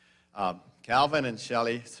Calvin and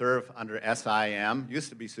Shelley serve under SIM, used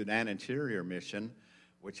to be Sudan Interior Mission,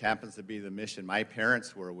 which happens to be the mission my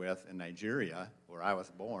parents were with in Nigeria, where I was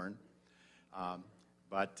born.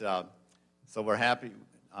 So we're happy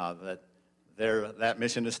that that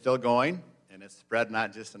mission is still going, and it's spread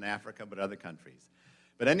not just in Africa, but other countries.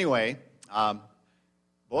 But anyway,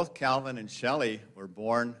 both Calvin and Shelley were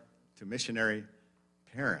born to missionary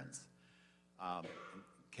parents.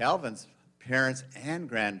 Calvin's parents and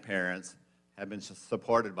grandparents have been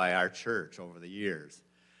supported by our church over the years.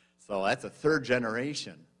 So that's a third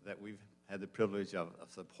generation that we've had the privilege of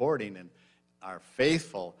supporting and are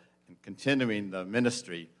faithful in continuing the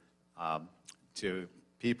ministry to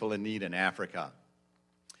people in need in Africa.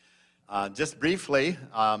 Just briefly,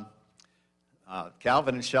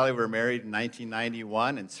 Calvin and Shelley were married in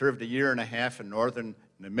 1991 and served a year and a half in northern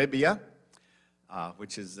Namibia,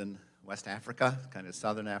 which is in West Africa, kind of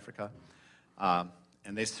southern Africa.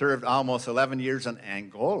 And they served almost 11 years in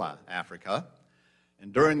Angola, Africa.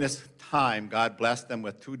 And during this time, God blessed them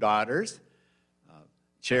with 2 daughters,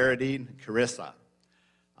 Charity and Carissa.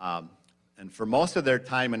 And for most of their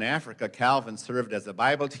time in Africa, Calvin served as a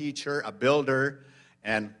Bible teacher, a builder,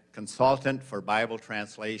 and consultant for Bible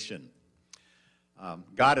translation.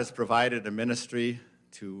 God has provided a ministry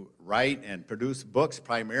to write and produce books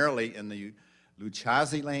primarily in the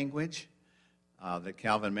Luchazi language that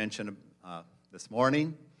Calvin mentioned this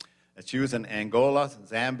morning. It's used in Angola,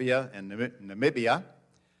 Zambia, and Namibia.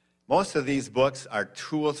 Most of these books are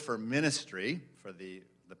tools for ministry for the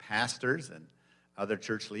pastors and other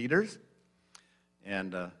church leaders.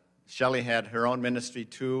 And Shelley had her own ministry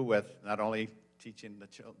too, with not only teaching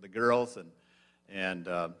the girls and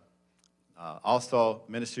also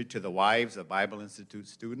ministry to the wives of Bible Institute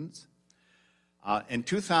students. In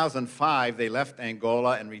 2005, they left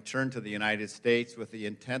Angola and returned to the United States with the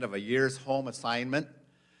intent of a year's home assignment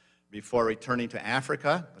before returning to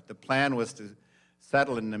Africa. But the plan was to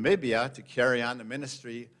settle in Namibia to carry on the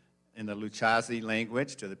ministry in the Luchazi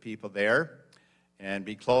language to the people there and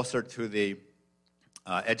be closer to the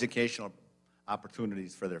educational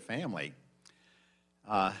opportunities for their family.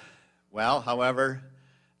 However,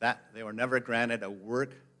 they were never granted a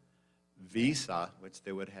work visa, which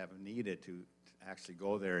they would have needed to actually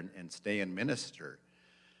go there and stay and minister.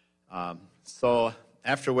 So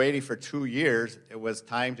after waiting for 2 years, it was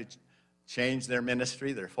time to change their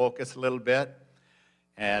ministry, their focus a little bit.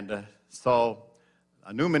 And so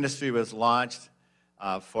a new ministry was launched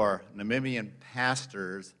for Namibian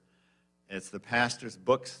pastors. It's the Pastor's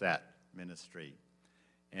Book Set Ministry.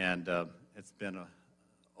 And it's been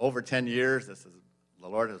over 10 years. The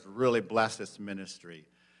Lord has really blessed this ministry,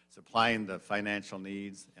 supplying the financial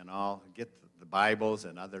needs and all, get the Bibles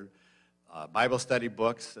and other Bible study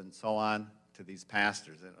books and so on to these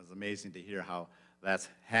pastors. It was amazing to hear how that's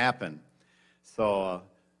happened. So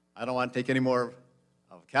I don't want to take any more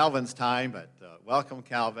of Calvin's time, but welcome,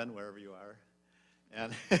 Calvin, wherever you are.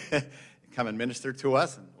 And come and minister to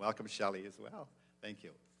us, and welcome Shelley as well. Thank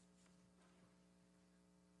you.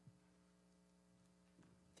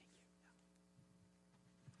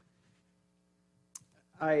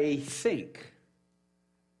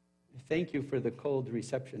 Thank you for the cold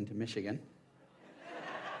reception to Michigan.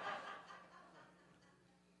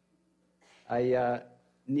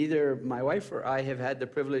 Neither my wife or I have had the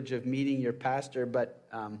privilege of meeting your pastor, but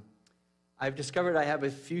I've discovered I have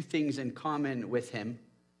a few things in common with him,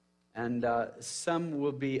 and some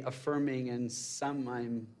will be affirming and some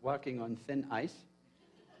I'm walking on thin ice,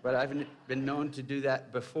 but I've been known to do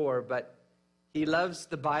that before. But he loves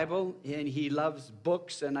the Bible, and he loves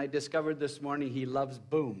books, and I discovered this morning he loves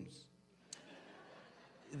booms.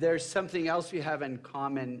 There's something else we have in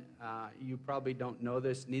common. You probably don't know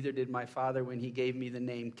this. Neither did my father when he gave me the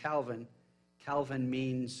name Calvin. Calvin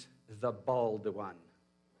means the bald one.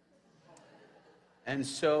 And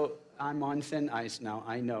so I'm on thin ice now.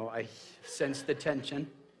 I know. I sense the tension.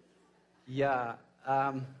 Yeah.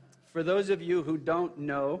 For those of you who don't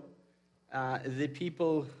know, the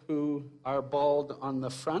people who are bald on the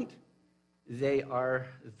front, they are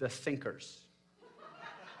the thinkers.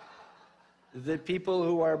 The people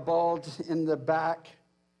who are bald in the back,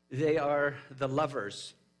 they are the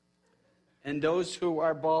lovers. And those who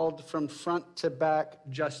are bald from front to back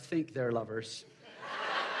just think they're lovers.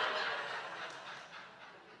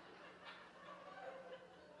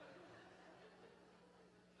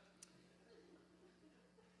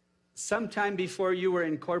 Sometime before you were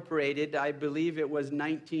incorporated, I believe it was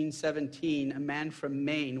 1917, a man from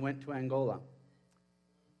Maine went to Angola.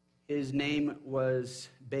 His name was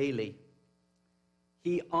Bailey.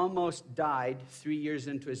 He almost died 3 years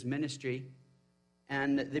into his ministry,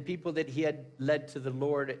 And the people that he had led to the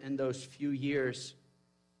Lord in those few years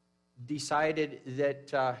decided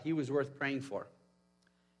that he was worth praying for.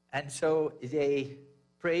 And so they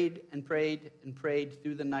prayed and prayed and prayed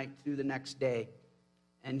through the night, through the next day.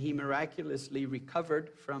 And he miraculously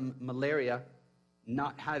recovered from malaria,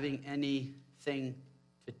 not having anything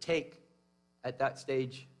to take at that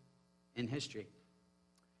stage in history.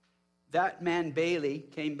 That man, Bailey,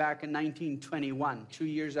 came back in 1921, 2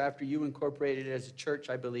 years after you incorporated it as a church,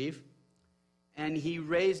 I believe. And he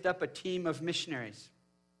raised up a team of missionaries.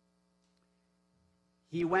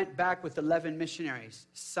 He went back with 11 missionaries.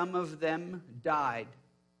 Some of them died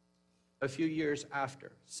a few years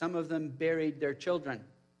after. Some of them buried their children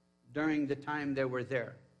during the time they were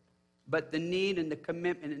there. But the need and the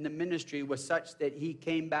commitment in the ministry was such that he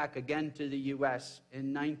came back again to the U.S.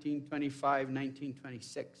 in 1925,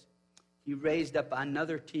 1926. He raised up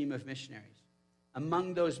another team of missionaries.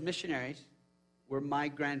 Among those missionaries were my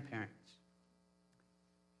grandparents.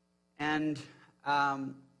 And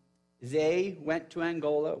they went to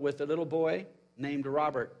Angola with a little boy named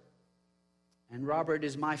Robert. And Robert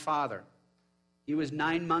is my father. He was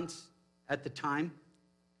 9 months at the time.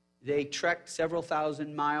 They trekked several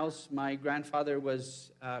thousand miles. My grandfather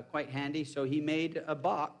was quite handy, so he made a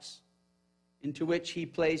box into which he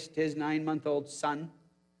placed his 9-month-old son.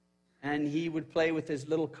 And he would play with his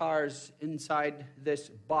little cars inside this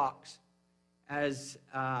box as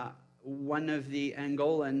one of the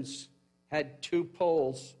Angolans had 2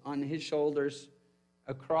 poles on his shoulders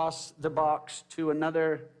across the box to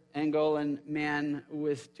another Angolan man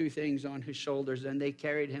with 2 things on his shoulders. And they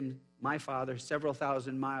carried him, my father, several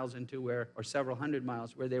thousand miles or several hundred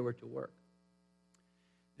miles where they were to work.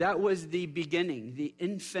 That was the beginning, the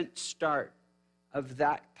infant start of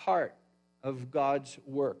that part of God's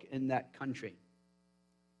work in that country.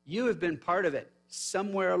 You have been part of it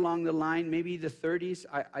somewhere along the line, maybe the 30s.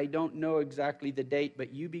 I don't know exactly the date,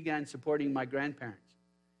 but you began supporting my grandparents.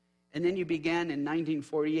 And then you began in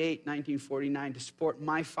 1948, 1949 to support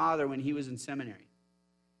my father when he was in seminary.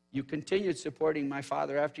 You continued supporting my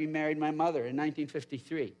father after he married my mother in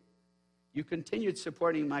 1953. You continued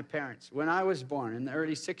supporting my parents when I was born in the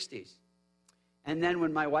early 60s. And then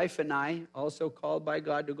when my wife and I, also called by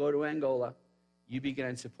God to go to Angola, you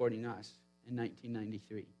began supporting us in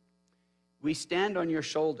 1993. We stand on your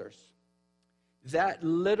shoulders. That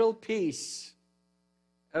little piece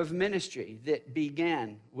of ministry that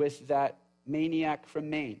began with that maniac from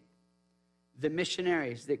Maine, the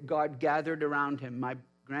missionaries that God gathered around him, my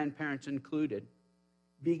grandparents included,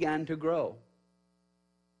 began to grow.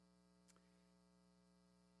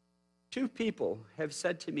 2 people have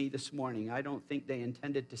said to me this morning, I don't think they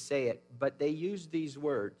intended to say it, but they used these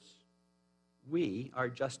words: we are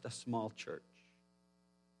just a small church.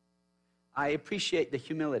 I appreciate the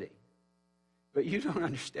humility, but you don't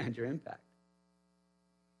understand your impact.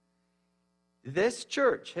 This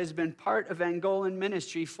church has been part of Angolan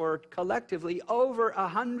ministry for collectively over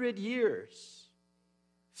 100 years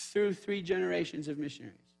through 3 generations of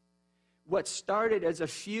missionaries. What started as a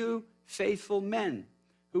few faithful men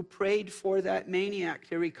who prayed for that maniac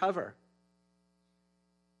to recover.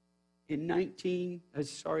 In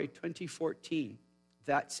 2014,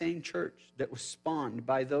 that same church that was spawned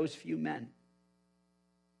by those few men,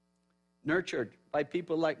 nurtured by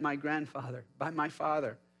people like my grandfather, by my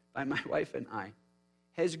father, by my wife and I,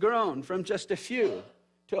 has grown from just a few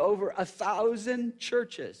to over 1,000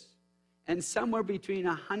 churches and somewhere between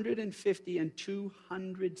 150 and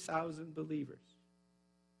 200,000 believers.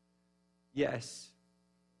 Yes,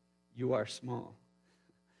 you are small,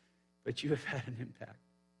 but you have had an impact.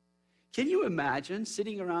 Can you imagine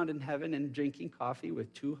sitting around in heaven and drinking coffee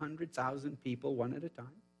with 200,000 people one at a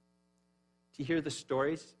time? To hear the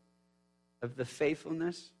stories of the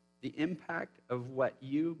faithfulness, the impact of what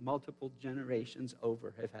you, multiple generations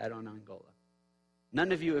over, have had on Angola.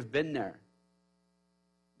 None of you have been there.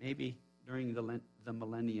 Maybe during the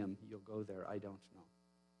millennium you'll go there, I don't know.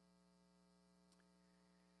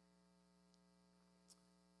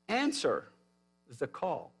 Answer the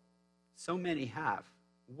call. So many have.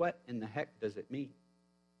 What in the heck does it mean?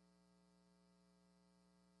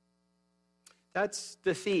 That's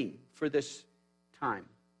the theme for this time.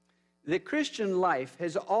 The Christian life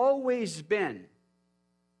has always been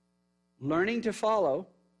learning to follow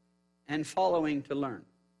and following to learn.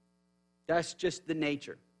 That's just the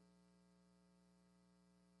nature.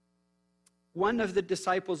 One of the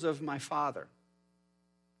disciples of my father,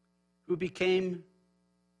 who became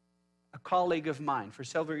a colleague of mine for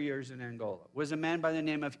several years in Angola, was a man by the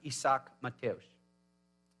name of Isaac Mateus.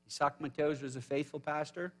 Isaac Mateus was a faithful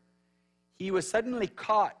pastor. He was suddenly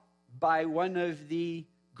caught by one of the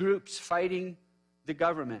groups fighting the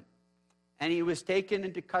government. And he was taken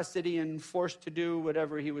into custody and forced to do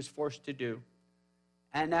whatever he was forced to do.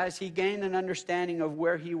 And as he gained an understanding of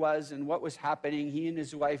where he was and what was happening, he and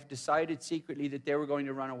his wife decided secretly that they were going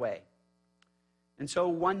to run away. And so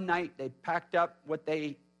one night they packed up what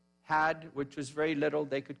they had, which was very little.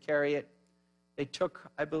 They could carry it. They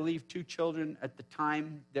took, I believe, 2 children at the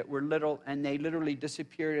time that were little, and they literally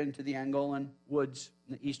disappeared into the Angolan woods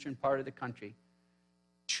in the eastern part of the country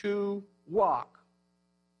to walk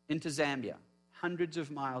into Zambia, hundreds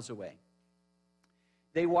of miles away.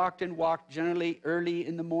 They walked and walked, generally early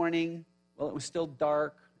in the morning, while it was still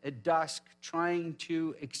dark, at dusk, trying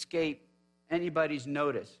to escape anybody's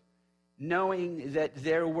notice, knowing that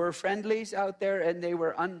there were friendlies out there and there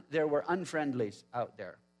were unfriendlies out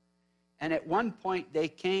there. And at one point, they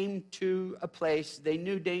came to a place, they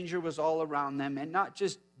knew danger was all around them, and not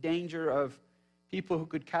just danger of people who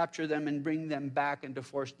could capture them and bring them back into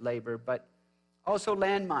forced labor, but also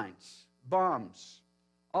landmines, bombs,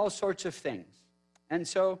 all sorts of things. And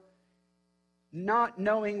so, not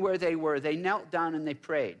knowing where they were, they knelt down and they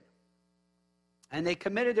prayed. And they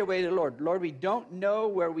committed their way to the Lord. Lord, we don't know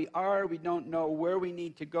where we are. We don't know where we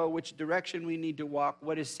need to go, which direction we need to walk,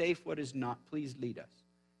 what is safe, what is not. Please lead us.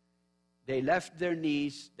 They left their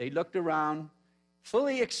knees. They looked around,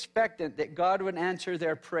 fully expectant that God would answer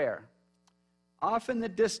their prayer. Off in the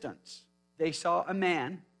distance, they saw a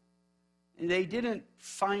man. And they didn't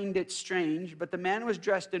find it strange, but the man was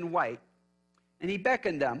dressed in white. And he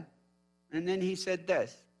beckoned them, and then he said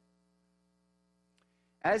this.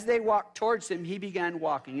 As they walked towards him, he began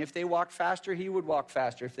walking. If they walked faster, he would walk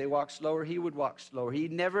faster. If they walked slower, he would walk slower. He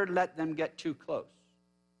never let them get too close.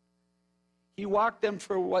 He walked them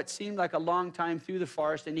for what seemed like a long time through the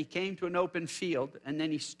forest, and he came to an open field, and then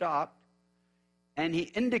he stopped, and he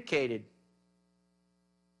indicated.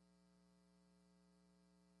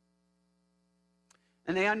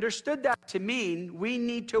 And they understood that to mean we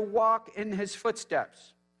need to walk in his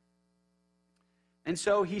footsteps. And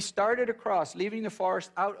so he started across, leaving the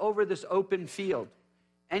forest out over this open field.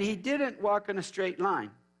 And he didn't walk in a straight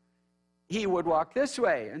line. He would walk this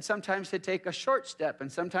way, and sometimes he'd take a short step,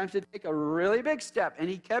 and sometimes he'd take a really big step. And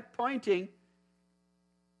he kept pointing,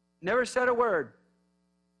 never said a word.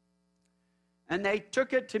 And they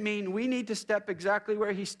took it to mean we need to step exactly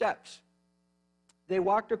where he steps. They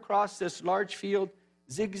walked across this large field,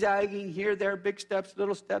 zigzagging here, there, big steps,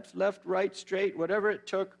 little steps, left, right, straight, whatever it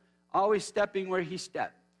took, always stepping where he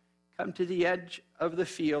stepped. Come to the edge of the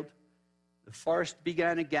field. The forest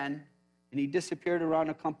began again, and he disappeared around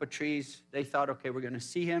a clump of trees. They thought, okay, we're going to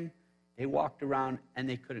see him. They walked around, and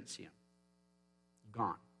they couldn't see him.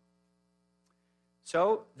 Gone.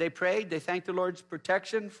 So they prayed. They thanked the Lord's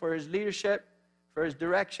protection for his leadership, for his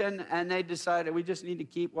direction, and they decided we just need to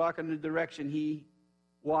keep walking in the direction he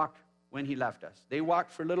walked when he left us. They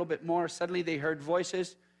walked for a little bit more. Suddenly they heard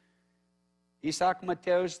voices. Isaac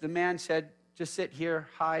Mateos, the man, said, just sit here,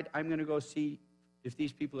 hide. I'm going to go see if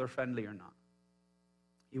these people are friendly or not.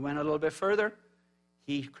 He went a little bit further.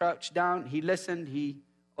 He crouched down. He listened. He,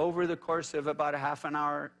 over the course of about a half an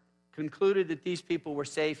hour, concluded that these people were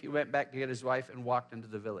safe. He went back to get his wife and walked into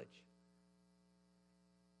the village.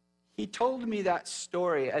 He told me that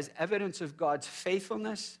story as evidence of God's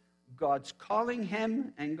faithfulness, God's calling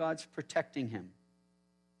him, and God's protecting him.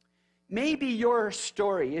 Maybe your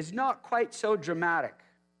story is not quite so dramatic.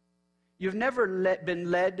 You've never been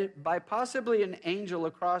led by possibly an angel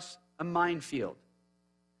across a minefield.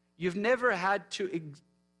 You've never had to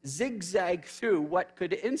zigzag through what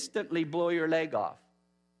could instantly blow your leg off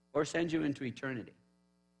or send you into eternity.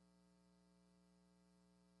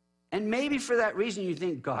 And maybe for that reason you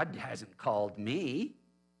think, God hasn't called me.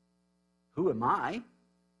 Who am I?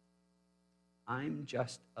 I'm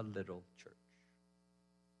just a little church.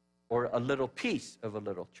 Or a little piece of a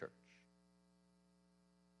little church.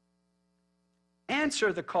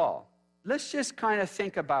 Answer the call. Let's just kind of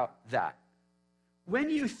think about that. When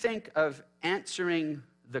you think of answering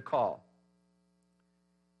the call,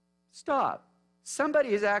 stop. Somebody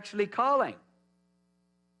is actually calling.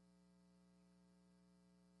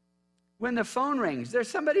 When the phone rings, there's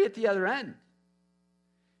somebody at the other end.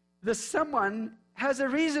 The someone has a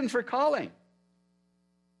reason for calling.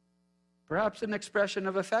 Perhaps an expression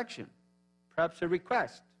of affection. Perhaps a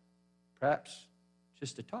request. Perhaps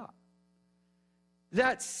just a talk.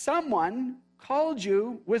 That someone called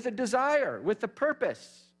you with a desire, with a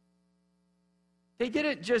purpose. They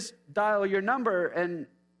didn't just dial your number and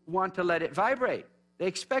want to let it vibrate. They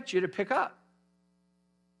expect you to pick up.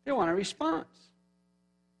 They want a response.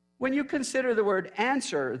 When you consider the word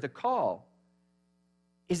answer, the call,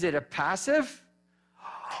 is it a passive?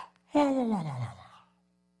 Hello?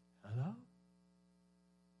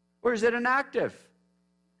 Or is it an active?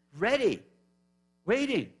 Ready,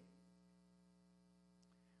 waiting.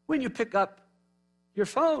 When you pick up your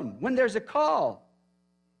phone, when there's a call,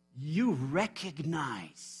 you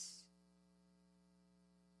recognize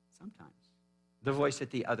sometimes the voice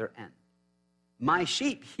at the other end. My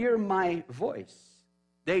sheep hear my voice.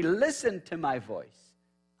 They listen to my voice.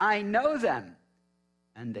 I know them,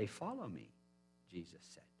 and they follow me, Jesus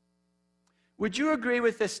said. Would you agree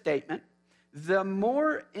with this statement? The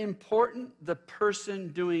more important the person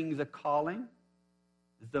doing the calling,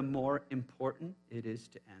 the more important it is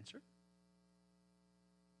to answer.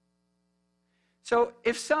 So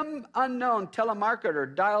if some unknown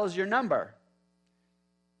telemarketer dials your number,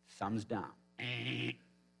 thumbs down.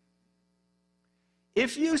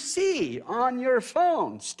 If you see on your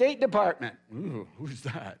phone, State Department, ooh, who's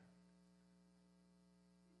that?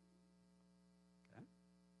 Okay.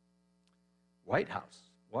 White House,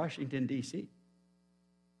 Washington, D.C.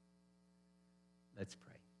 Let's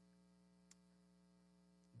pray.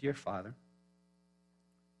 Dear Father,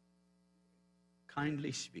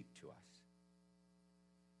 kindly speak to us.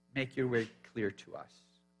 Make your way clear to us.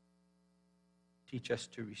 Teach us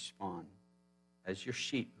to respond as your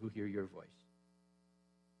sheep who hear your voice.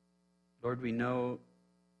 Lord, we know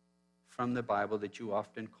from the Bible that you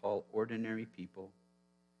often call ordinary people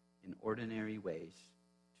in ordinary ways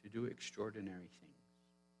to do extraordinary things.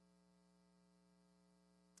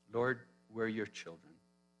 Lord, we're your children.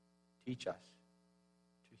 Teach us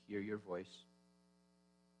to hear your voice,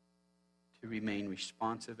 to remain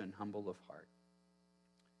responsive and humble of heart.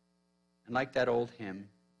 And like that old hymn,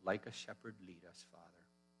 like a shepherd lead us, Father.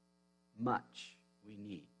 Much we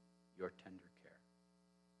need your tender care.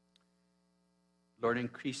 Lord,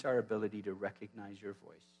 increase our ability to recognize your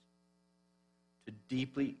voice, to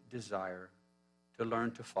deeply desire to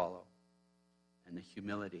learn to follow, and the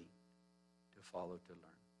humility to follow to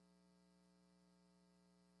learn.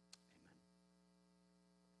 Amen.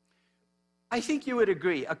 I think you would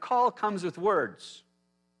agree, a call comes with words.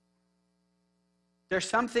 There's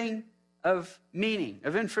something of meaning,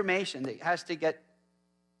 of information that has to get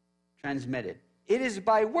transmitted. It is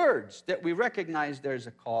by words that we recognize there's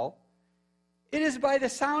a call. It is by the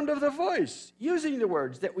sound of the voice, using the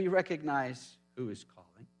words, that we recognize who is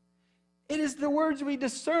calling. It is the words we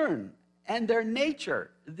discern and their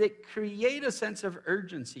nature that create a sense of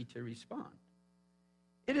urgency to respond.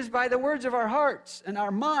 It is by the words of our hearts and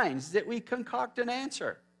our minds that we concoct an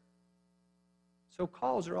answer. So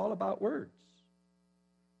calls are all about words.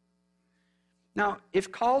 Now, if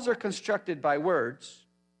calls are constructed by words,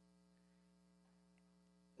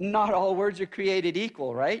 not all words are created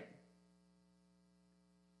equal, right?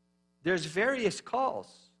 There's various calls,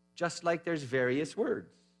 just like there's various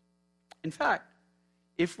words. In fact,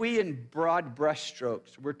 if we in broad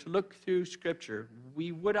brushstrokes were to look through Scripture,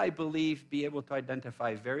 we would, I believe, be able to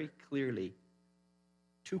identify very clearly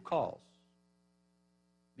two calls.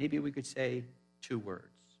 Maybe we could say two words.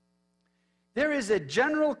 There is a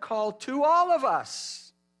general call to all of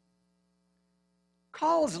us.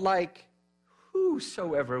 Calls like,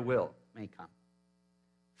 whosoever will may come.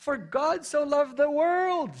 For God so loved the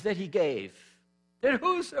world that he gave, that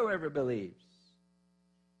whosoever believes.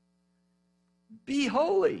 Be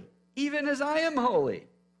holy, even as I am holy.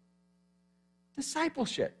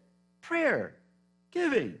 Discipleship, prayer,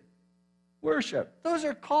 giving, worship. Those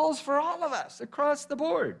are calls for all of us across the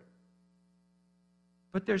board.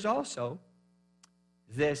 But there's also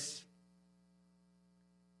this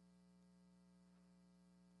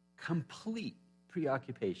complete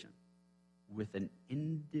preoccupation with an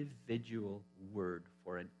individual word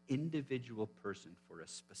for an individual person for a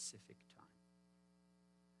specific time.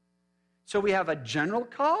 So we have a general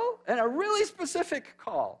call and a really specific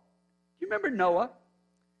call. Do you remember Noah?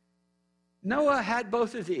 Noah had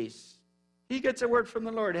both of these. He gets a word from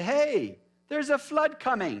the Lord. Hey, there's a flood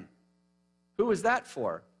coming. Who was that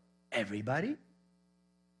for? Everybody.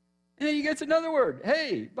 And then he gets another word.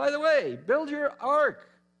 Hey, by the way, build your ark.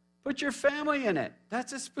 Put your family in it.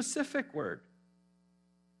 That's a specific word.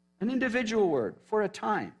 An individual word for a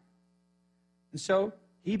time. And so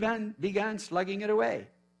he began slugging it away,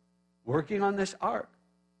 working on this ark.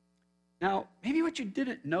 Now, maybe what you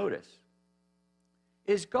didn't notice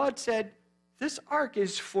is God said, this ark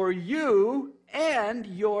is for you and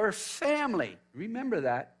your family. Remember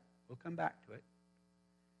that. We'll come back to it.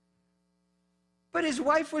 But his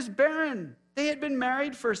wife was barren. They had been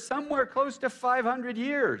married for somewhere close to 500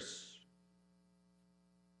 years.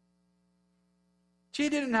 She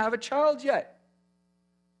didn't have a child yet.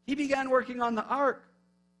 He began working on the ark.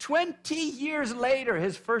 20 years later,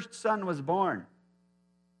 his first son was born.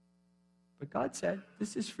 But God said,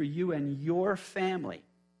 this is for you and your family.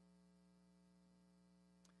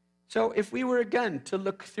 So if we were again to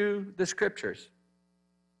look through the scriptures,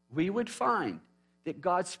 we would find that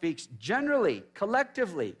God speaks generally,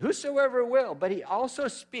 collectively, whosoever will, but he also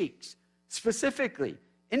speaks specifically,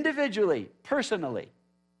 individually, personally.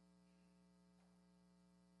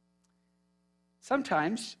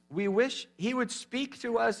 Sometimes we wish he would speak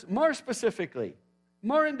to us more specifically,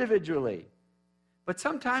 more individually. But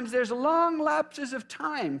sometimes there's long lapses of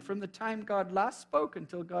time from the time God last spoke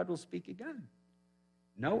until God will speak again.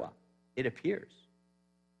 Noah, it appears,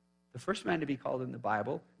 the first man to be called in the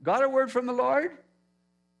Bible, got a word from the Lord,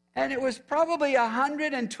 and it was probably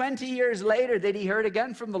 120 years later that he heard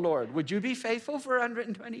again from the Lord. Would you be faithful for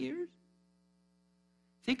 120 years?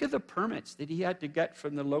 Think of the permits that he had to get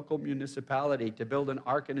from the local municipality to build an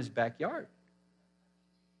ark in his backyard.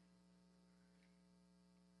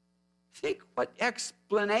 Think what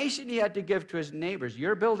explanation he had to give to his neighbors.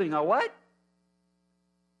 You're building a what?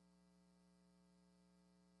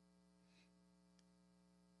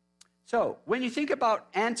 So, when you think about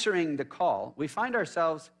answering the call, we find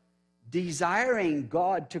ourselves desiring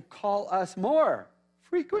God to call us more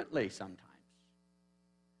frequently sometimes.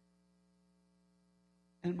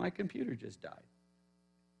 And my computer just died.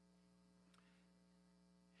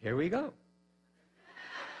 Here we go.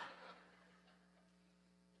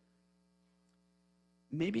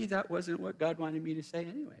 Maybe that wasn't what God wanted me to say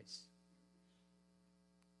anyways.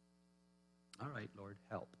 All right, Lord,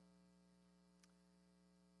 help.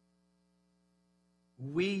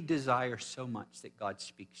 We desire so much that God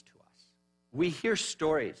speaks to us. We hear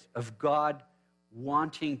stories of God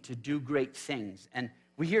wanting to do great things. And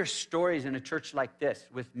we hear stories in a church like this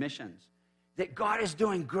with missions that God is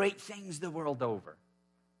doing great things the world over.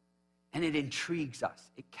 And it intrigues us.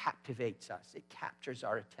 It captivates us. It captures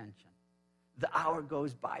our attention. The hour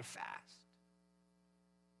goes by fast.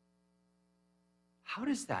 How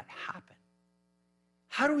does that happen?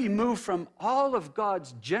 How do we move from all of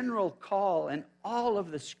God's general call and all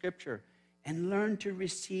of the scripture and learn to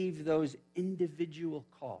receive those individual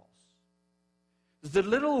calls? The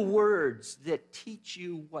little words that teach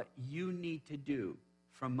you what you need to do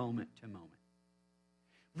from moment to moment.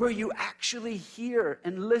 Where you actually hear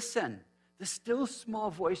and listen the still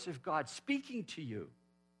small voice of God speaking to you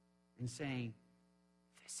and saying,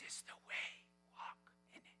 this is the way, walk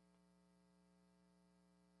in it.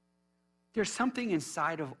 There's something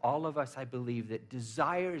inside of all of us, I believe, that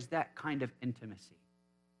desires that kind of intimacy,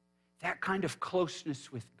 that kind of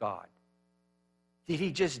closeness with God, that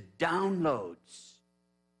he just downloads.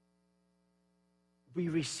 We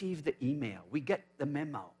receive the email, we get the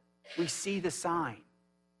memo, we see the sign.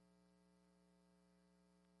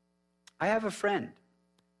 I have a friend.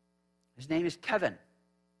 His name is Kevin.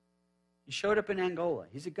 He showed up in Angola.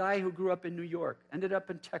 He's a guy who grew up in New York, ended up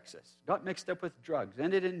in Texas, got mixed up with drugs,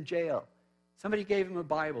 ended in jail. Somebody gave him a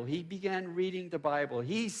Bible. He began reading the Bible.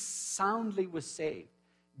 He soundly was saved,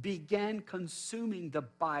 began consuming the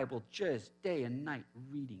Bible just day and night,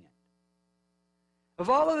 reading it. Of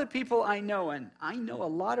all of the people I know, and I know a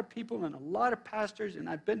lot of people and a lot of pastors, and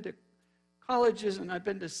I've been to colleges and I've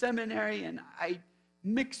been to seminary, and I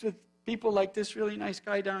mix with people like this really nice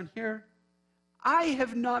guy down here. I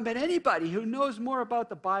have not met anybody who knows more about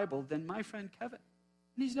the Bible than my friend Kevin.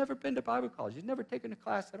 And he's never been to Bible college. He's never taken a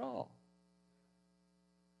class at all.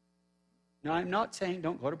 Now, I'm not saying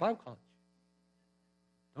don't go to Bible college.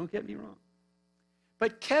 Don't get me wrong.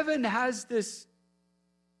 But Kevin has this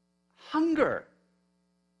hunger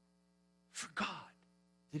for God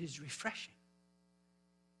that is refreshing.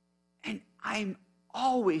 And I'm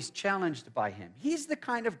always challenged by him. He's the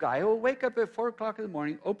kind of guy who will wake up at 4 o'clock in the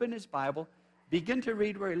morning, open his Bible, begin to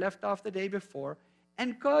read where he left off the day before,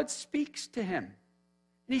 and God speaks to him.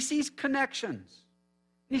 And he sees connections.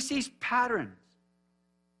 And he sees patterns.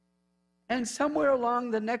 And somewhere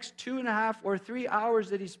along the next 2.5 or 3 hours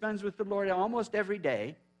that he spends with the Lord almost every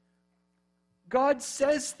day, God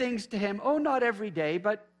says things to him, oh, not every day,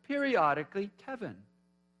 but periodically, Kevin,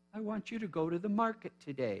 I want you to go to the market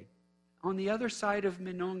today on the other side of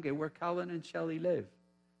Minonge where Calvin and Shelley live.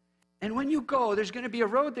 And when you go, there's going to be a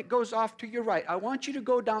road that goes off to your right. I want you to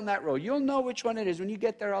go down that road. You'll know which one it is. When you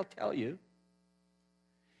get there, I'll tell you.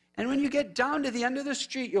 And when you get down to the end of the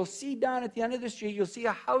street, you'll see down at the end of the street, you'll see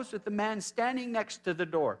a house with a man standing next to the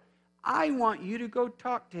door. I want you to go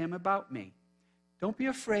talk to him about me. Don't be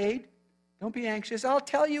afraid. Don't be anxious. I'll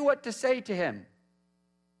tell you what to say to him.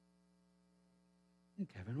 And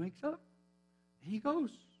Kevin wakes up. And he goes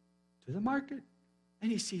to the market.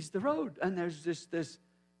 And he sees the road. And there's this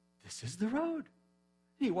is the road.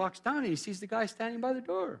 And he walks down and he sees the guy standing by the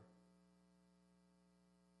door.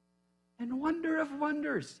 And wonder of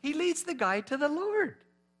wonders, he leads the guy to the Lord.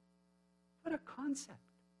 What a concept.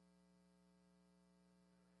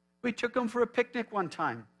 We took him for a picnic one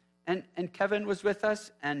time, and Kevin was with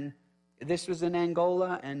us, and this was in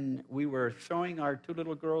Angola, and we were throwing our two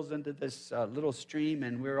little girls into this little stream,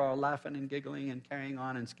 and we were all laughing and giggling and carrying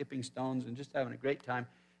on and skipping stones and just having a great time.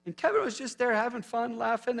 And Kevin was just there having fun,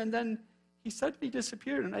 laughing, and then he suddenly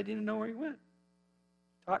disappeared, and I didn't know where he went.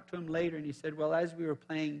 Talked to him later, and he said, well, as we were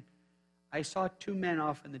playing, I saw two men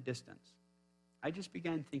off in the distance. I just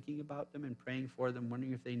began thinking about them and praying for them,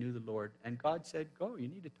 wondering if they knew the Lord. And God said, go, you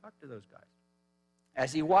need to talk to those guys.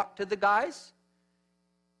 As he walked to the guys,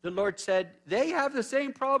 the Lord said, they have the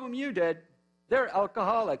same problem you did. They're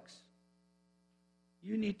alcoholics.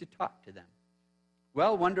 You need to talk to them.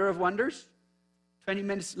 Well, wonder of wonders, 20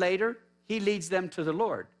 minutes later, he leads them to the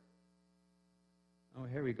Lord. Oh,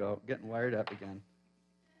 here we go, getting wired up again.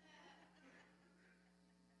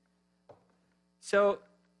 So,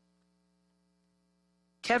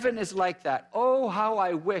 Kevin is like that. Oh, how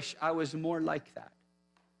I wish I was more like that.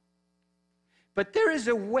 But there is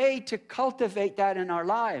a way to cultivate that in our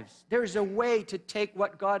lives. There is a way to take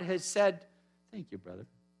what God has said. Thank you, brother.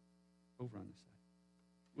 Over on the side.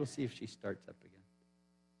 We'll see if she starts up again.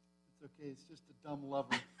 It's okay. It's just a dumb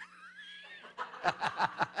lover.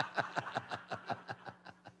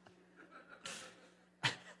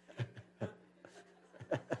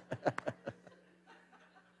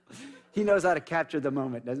 He knows how to capture the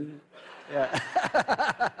moment, doesn't he? Yeah.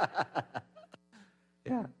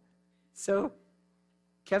 Yeah. So,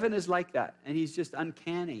 Kevin is like that, and he's just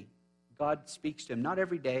uncanny. God speaks to him, not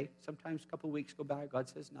every day. Sometimes a couple of weeks go by, God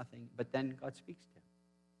says nothing, but then God speaks to him.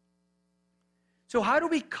 So how do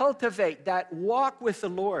we cultivate that walk with the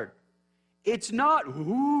Lord? It's not,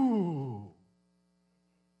 ooh.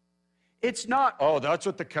 It's not, oh, that's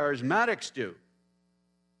what the charismatics do.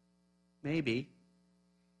 Maybe.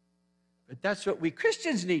 But that's what we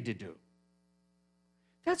Christians need to do.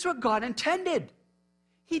 That's what God intended.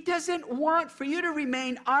 He doesn't want for you to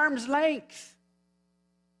remain arm's length,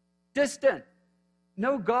 distant.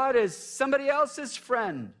 No, God is somebody else's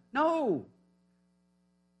friend. No.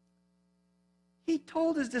 He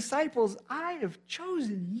told his disciples, I have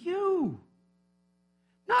chosen you.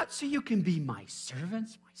 Not so you can be my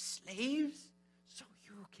servants, my slaves, so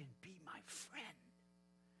you can be my friend.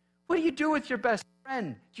 What do you do with your best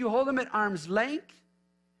friend? Do you hold him at arm's length?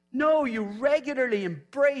 No, you regularly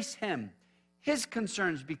embrace him. His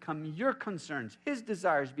concerns become your concerns. His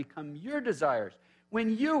desires become your desires.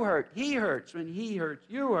 When you hurt, he hurts. When he hurts,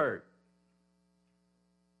 you hurt.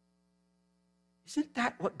 Isn't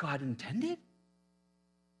that what God intended?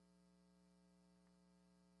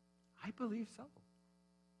 I believe so.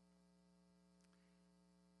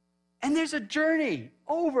 And there's a journey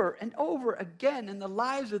over and over again in the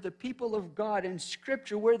lives of the people of God in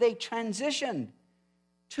Scripture where they transitioned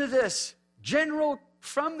to this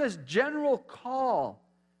from this general call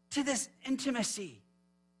to this intimacy.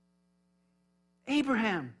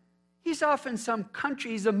 Abraham, he's off in some country.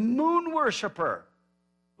 He's a moon worshiper.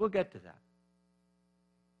 We'll get to that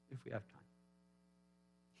if we have time.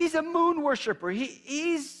 He's a moon worshiper.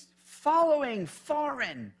 He's following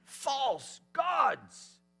foreign, false gods.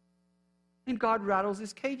 And God rattles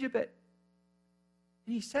his cage a bit.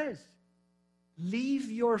 And he says, leave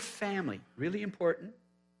your family, really important.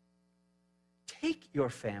 Take your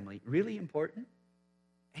family, really important,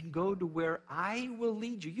 and go to where I will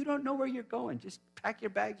lead you. You don't know where you're going. Just pack your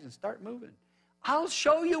bags and start moving. I'll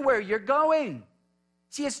show you where you're going.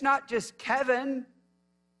 See, it's not just Kevin.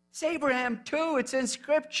 It's Abraham too. It's in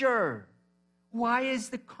Scripture. Why is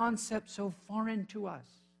the concept so foreign to us?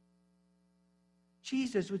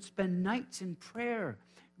 Jesus would spend nights in prayer.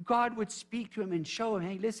 God would speak to him and show him,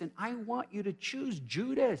 hey, listen, I want you to choose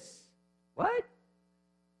Judas. What?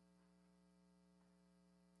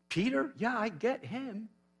 Peter? Yeah, I get him.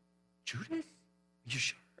 Judas? You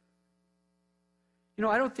sure? You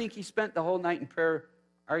know, I don't think he spent the whole night in prayer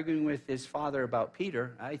arguing with his father about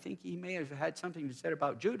Peter. I think he may have had something to say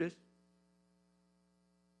about Judas.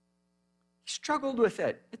 He struggled with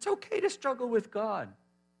it. It's okay to struggle with God.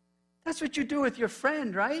 That's what you do with your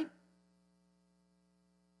friend, right?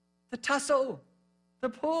 The tussle, the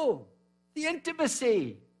pull, the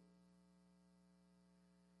intimacy.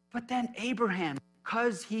 But then Abraham,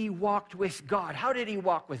 because he walked with God. How did he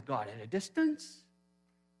walk with God? At a distance?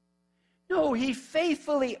 No, he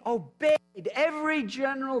faithfully obeyed every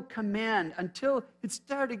general command until it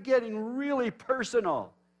started getting really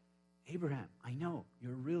personal. Abraham, I know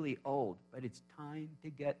you're really old, but it's time to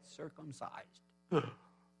get circumcised.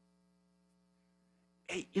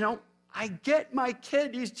 Hey, you know, I get my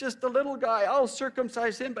kid. He's just a little guy. I'll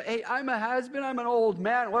circumcise him. But hey, I'm a husband. I'm an old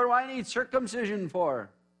man. What do I need circumcision for?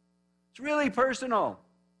 It's really personal.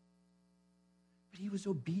 But he was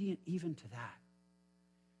obedient even to that.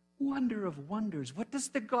 Wonder of wonders. What does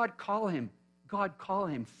the God call him? God call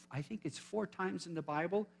him, I think it's 4 times in the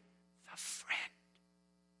Bible, the friend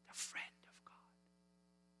of God.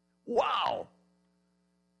 Wow.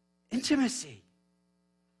 Intimacy.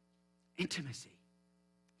 Intimacy.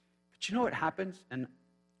 But you know what happens? And I'm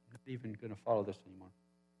not even going to follow this anymore.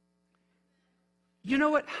 You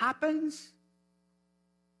know what happens?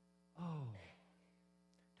 Oh,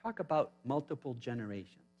 talk about multiple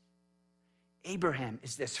generations. Abraham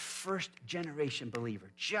is this first generation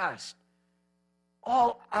believer, just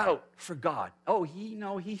all out for God. Oh,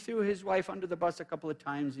 he threw his wife under the bus a couple of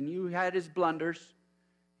times, and you had his blunders.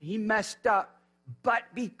 He messed up. But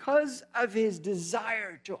because of his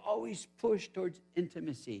desire to always push towards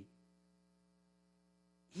intimacy,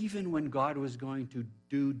 even when God was going to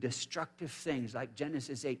do destructive things like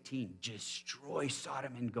Genesis 18, destroy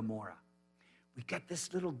Sodom and Gomorrah, we get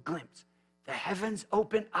this little glimpse. The heavens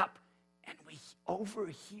open up, and we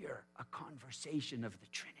overhear a conversation of the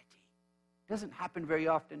Trinity. It doesn't happen very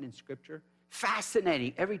often in Scripture.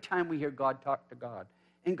 Fascinating every time we hear God talk to God.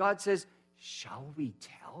 And God says, shall we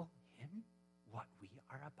tell him what we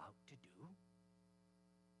are about to do?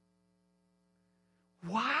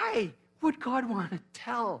 Why would God want to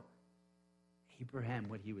tell Abraham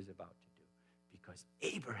what he was about to do? Because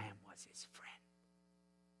Abraham was his friend.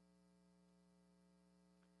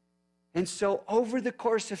 And so over the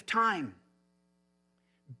course of time,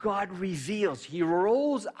 God reveals, he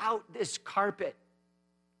rolls out this carpet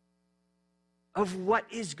of what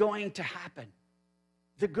is going to happen,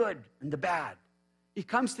 the good and the bad. He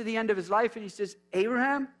comes to the end of his life and he says,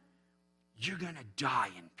 Abraham, you're going to die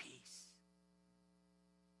in peace.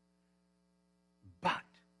 But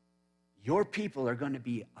your people are going to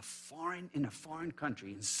be in a foreign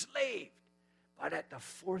country, enslaved. But at the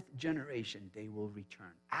 4th generation, they will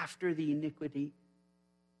return after the iniquity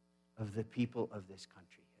of the people of this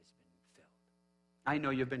country has been filled. I know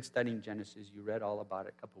you've been studying Genesis. You read all about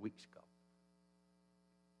it a couple weeks ago.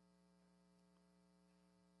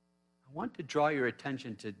 I want to draw your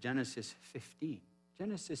attention to Genesis 15.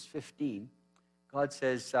 Genesis 15, God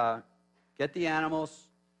says, get the animals,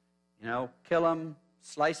 kill them,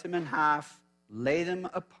 slice them in half, lay them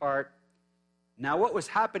apart. Now, what was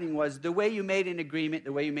happening was the way you made an agreement,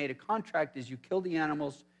 the way you made a contract is you killed the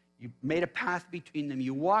animals, you made a path between them,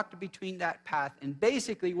 you walked between that path, and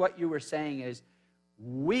basically what you were saying is,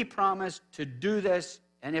 we promise to do this,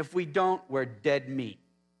 and if we don't, we're dead meat.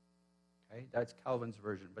 Okay, that's Calvin's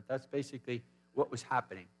version, but that's basically what was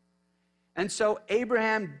happening. And so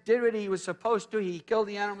Abraham did what he was supposed to. He killed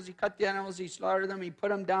the animals, he cut the animals, he slaughtered them, he put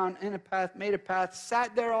them down in a path, made a path,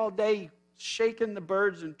 sat there all day, shaking the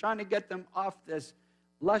birds and trying to get them off this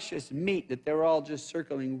luscious meat that they were all just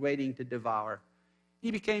circling, waiting to devour. He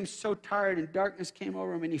became so tired and darkness came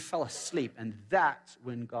over him and he fell asleep. And that's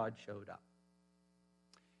when God showed up.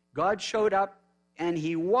 God showed up and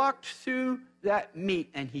he walked through that meat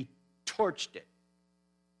and he torched it.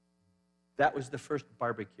 That was the first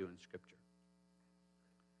barbecue in Scripture.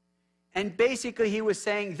 And basically he was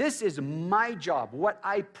saying, this is my job. What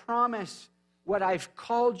I promise, what I've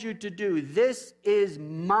called you to do, this is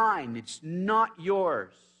mine. It's not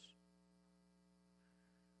yours.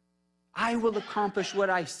 I will accomplish what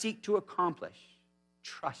I seek to accomplish.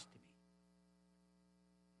 Trust me.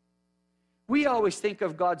 We always think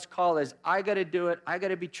of God's call as, I got to do it, I got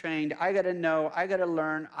to be trained, I got to know, I got to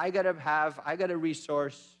learn, I got to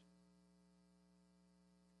resource.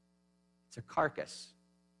 It's a carcass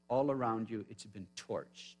all around you. It's been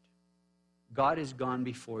torched. God has gone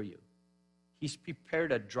before you. He's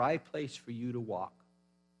prepared a dry place for you to walk.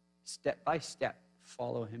 Step by step,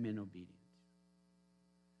 follow him in obedience.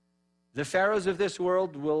 The pharaohs of this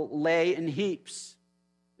world will lay in heaps.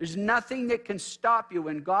 There's nothing that can stop you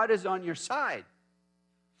when God is on your side.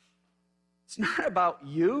 It's not about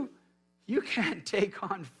you. You can't take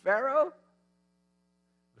on Pharaoh.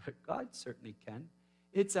 But God certainly can.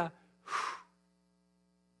 It's a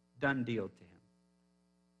done deal to him.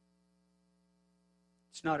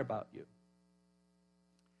 It's not about you.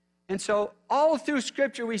 And so all through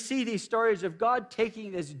Scripture we see these stories of God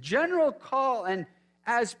taking this general call, and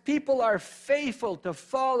as people are faithful to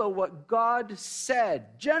follow what God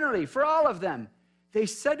said, generally for all of them, they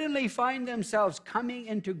suddenly find themselves coming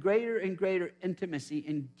into greater and greater intimacy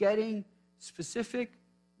and getting specific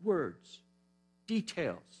words,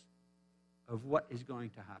 details of what is going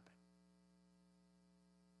to happen.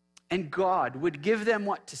 And God would give them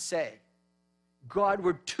what to say. God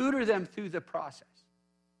would tutor them through the process.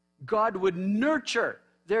 God would nurture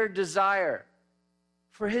their desire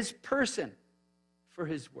for his person, for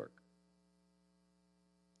his work.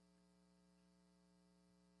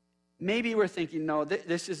 maybe we're thinking, no,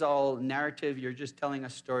 this is all narrative. You're just telling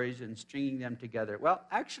us stories and stringing them together. Well,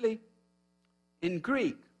 actually, in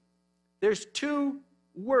Greek, there's two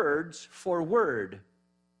words for word.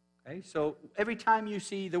 Okay, so every time you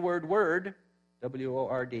see the word word,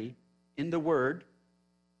 W-O-R-D, in the word,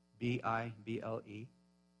 B-I-B-L-E,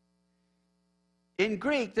 in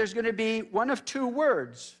Greek, there's going to be one of two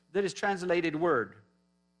words that is translated word.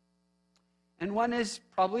 And one is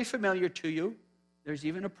probably familiar to you. There's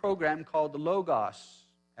even a program called Logos,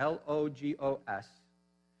 L-O-G-O-S.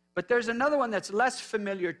 But there's another one that's less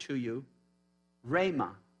familiar to you,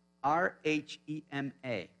 Rhema,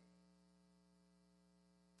 R-H-E-M-A.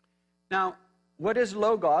 Now, what is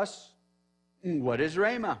Logos? What is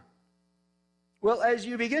Rhema? Well, as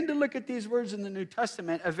you begin to look at these words in the New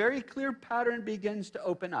Testament, a very clear pattern begins to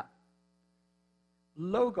open up.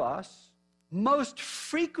 Logos most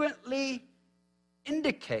frequently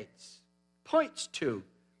indicates, points to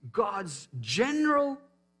God's general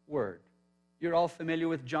word. You're all familiar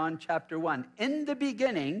with John chapter 1. In the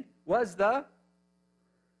beginning was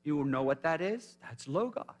you will know what that is? That's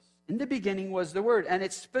Logos. In the beginning was the word. And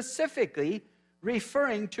it's specifically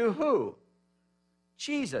referring to who?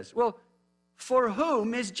 Jesus. Well, for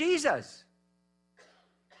whom is Jesus?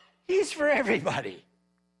 He's for everybody.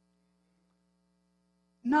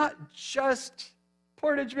 Not just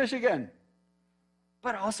Portage, Michigan,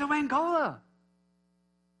 but also Angola,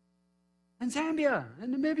 and Zambia,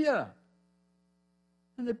 and Namibia,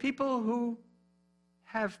 and the people who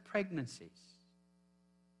have pregnancies.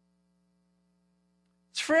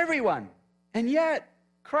 It's for everyone. And yet,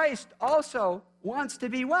 Christ also wants to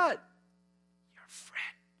be what? Your friend.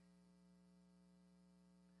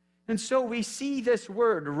 And so we see this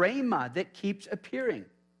word, rhema, that keeps appearing.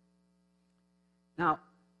 Now,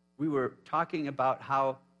 we were talking about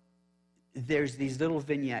how there's these little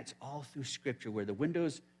vignettes all through Scripture where the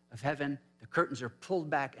windows of heaven, the curtains are pulled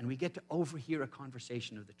back, and we get to overhear a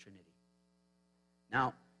conversation of the Trinity.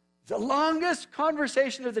 Now, the longest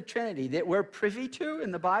conversation of the Trinity that we're privy to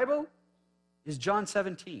in the Bible is John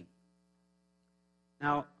 17.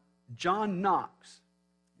 Now, John Knox,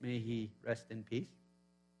 may he rest in peace,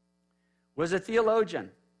 was a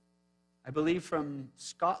theologian, I believe from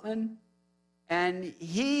Scotland, and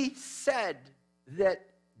he said that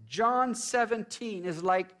John 17 is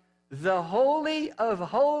like the Holy of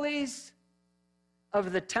Holies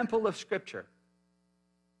of the temple of Scripture.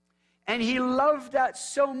 And he loved that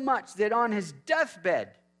so much that on his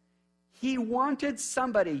deathbed, he wanted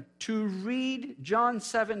somebody to read John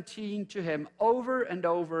 17 to him over and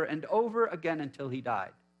over and over again until he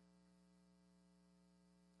died.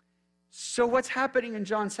 So what's happening in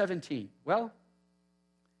John 17? Well,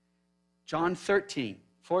 John 13,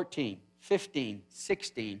 14, 15,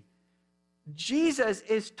 16, Jesus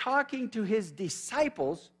is talking to his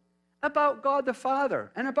disciples about God the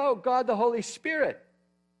Father and about God the Holy Spirit.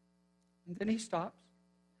 And then he stops.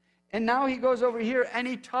 And now he goes over here and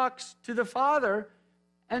he talks to the Father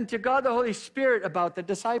and to God the Holy Spirit about the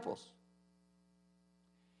disciples.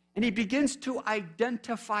 And he begins to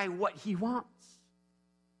identify what he wants.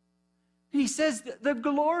 He says, the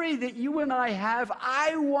glory that you and I have,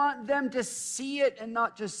 I want them to see it, and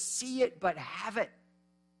not just see it, but have it.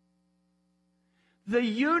 The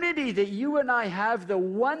unity that you and I have, the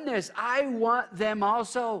oneness, I want them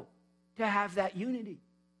also to have that unity.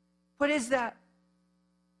 What is that?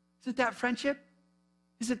 Is it that friendship?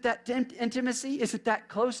 Is it that intimacy? Is it that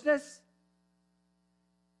closeness?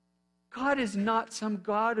 God is not some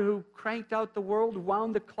God who cranked out the world,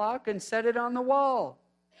 wound the clock, and set it on the wall.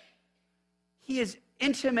 He is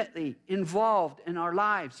intimately involved in our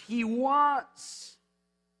lives. He wants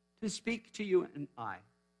to speak to you and I.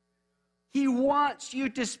 He wants you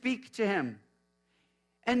to speak to him.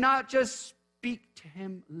 And not just speak to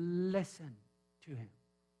him, listen to him.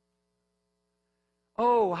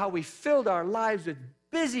 Oh, how we filled our lives with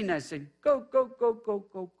busyness and go, go, go, go,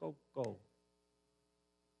 go, go, go.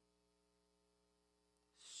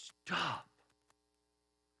 Stop.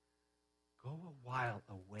 Go a while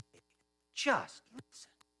away. Just listen.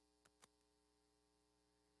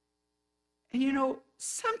 And you know,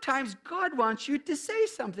 sometimes God wants you to say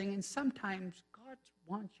something, and sometimes God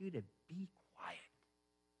wants you to be quiet.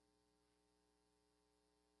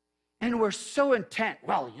 And we're so intent,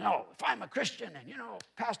 well, you know, if I'm a Christian, and, you know,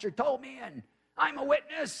 Pastor told me, and I'm a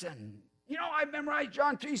witness, and, you know, I memorized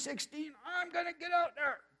John 3:16, I'm going to get out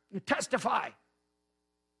there and testify.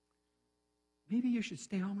 Maybe you should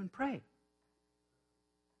stay home and pray.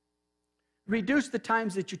 Reduce the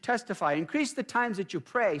times that you testify. Increase the times that you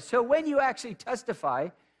pray. So when you actually testify,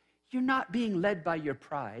 you're not being led by your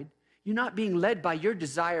pride. You're not being led by your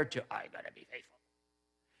desire to, I got to be faithful.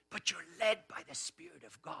 but you're led by the Spirit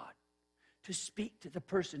of God to speak to the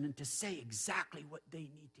person and to say exactly what they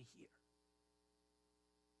need to hear.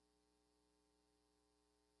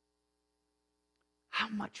 How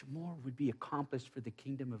much more would be accomplished for the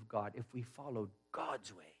kingdom of God if we followed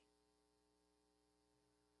God's way?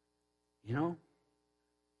 You know,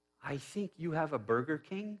 I think you have a Burger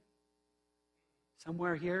King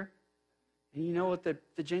somewhere here. And you know what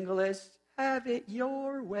the jingle is? Have it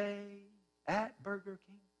your way at Burger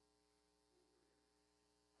King.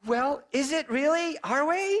 Well, is it really our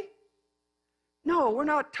way? No, we're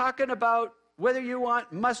not talking about whether you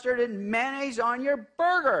want mustard and mayonnaise on your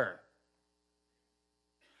burger.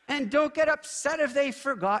 And don't get upset if they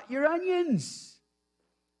forgot your onions.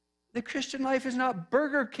 The Christian life is not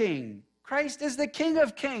Burger King. Christ is the King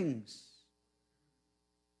of Kings.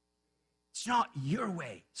 It's not your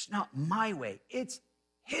way. It's not my way. It's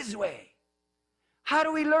His way. How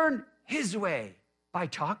do we learn His way? By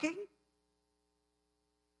talking?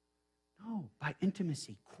 No, by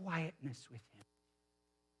intimacy, quietness with Him.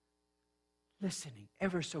 Listening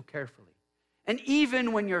ever so carefully. And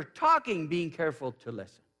even when you're talking, being careful to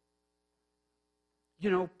listen. You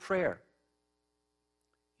know, prayer.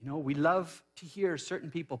 You know, we love to hear certain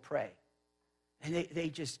people pray. And they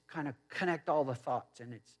just kind of connect all the thoughts.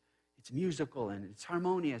 And it's musical and it's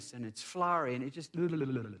harmonious and it's flowery and it just...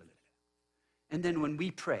 And then when we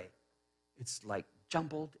pray, it's like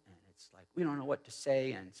jumbled and it's like we don't know what to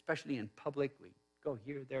say. And especially in public, we go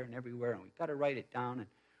here, there, and everywhere. And we got to write it down. And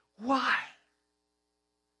why?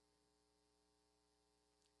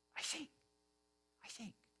 I think,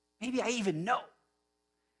 maybe I even know.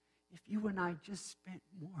 If you and I just spent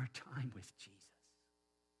more time with Jesus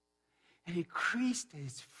and increased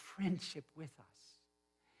His friendship with us,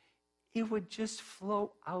 it would just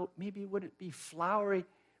flow out. Maybe it wouldn't be flowery,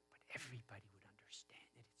 but everybody would understand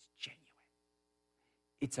that it's genuine.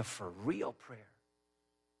 It's a for real prayer.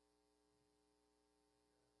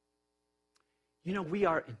 You know, we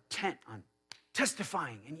are intent on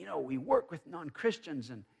testifying, and you know, we work with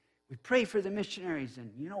non-Christians and we pray for the missionaries, and,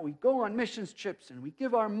 you know, we go on missions trips, and we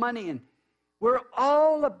give our money, and we're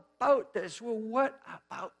all about this. Well, what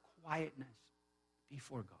about quietness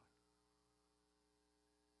before God?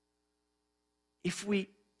 If we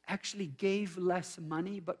actually gave less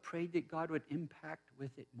money, but prayed that God would impact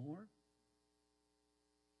with it more?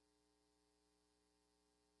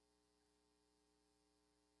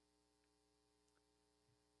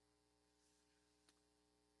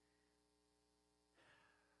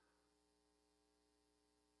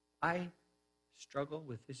 I struggle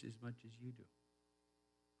with this as much as you do.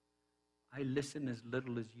 I listen as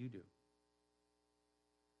little as you do.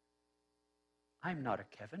 I'm not a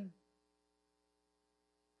Kevin.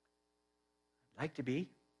 I'd like to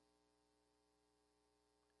be.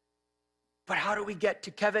 But how do we get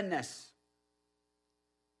to Kevinness?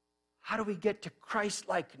 How do we get to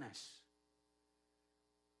Christ-likeness?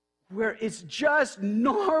 Where it's just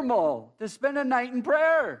normal to spend a night in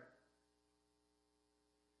prayer.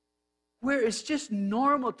 Where it's just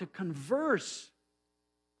normal to converse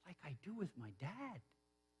like I do with my dad.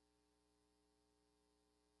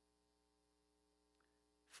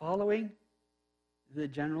 Following the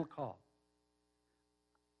general call.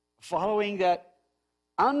 Following that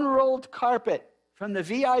unrolled carpet from the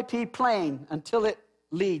VIP plane until it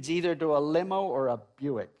leads either to a limo or a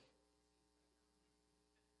Buick.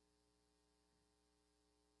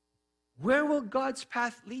 Where will God's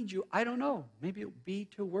path lead you? I don't know. Maybe it will be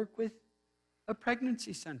to work with a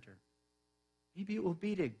pregnancy center. Maybe it will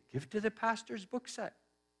be to give to the pastor's book set.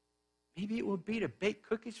 Maybe it will be to bake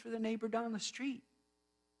cookies for the neighbor down the street.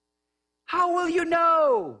 How will you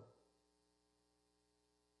know?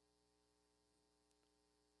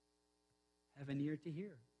 Have an ear to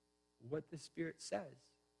hear what the Spirit says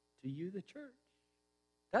to you, the church.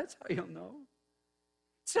 That's how you'll know.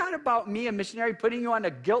 It's not about me, a missionary, putting you on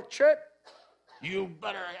a guilt trip. You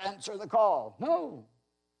better answer the call. No.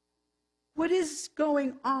 What is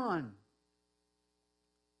going on?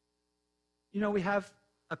 You know, we have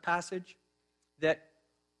a passage that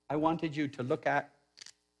I wanted you to look at.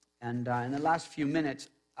 And in the last few minutes,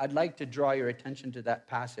 I'd like to draw your attention to that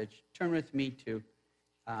passage. Turn with me to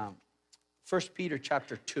 1 Peter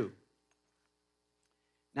chapter 2.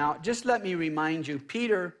 Now, just let me remind you,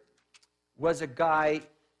 Peter was a guy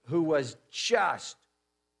who was just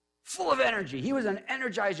full of energy. He was an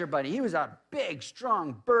energizer bunny. He was a big,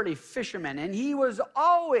 strong, burly fisherman, and he was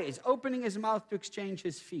always opening his mouth to exchange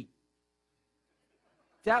his feet.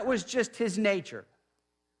 That was just his nature.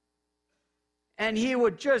 And he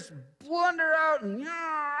would just blunder out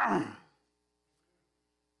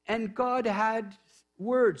and God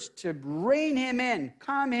words to rein him in,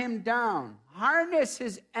 calm him down, harness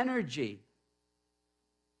his energy.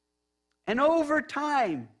 And over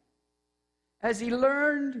time, as he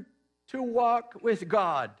learned to walk with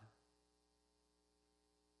God,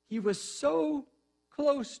 he was so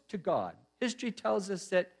close to God. History tells us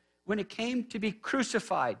that when it came to be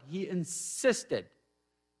crucified, he insisted,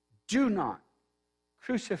 do not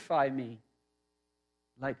crucify me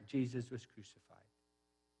like Jesus was crucified.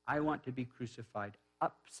 I want to be crucified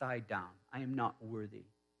upside down. I am not worthy.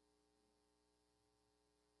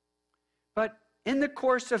 But in the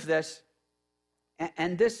course of this,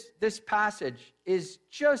 and this passage is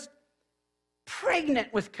just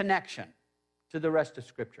pregnant with connection to the rest of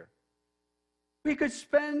Scripture. We could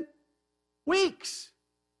spend weeks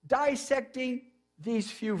dissecting these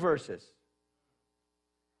few verses,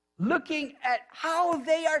 looking at how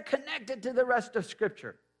they are connected to the rest of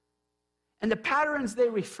Scripture and the patterns they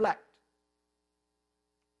reflect.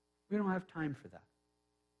 We don't have time for that.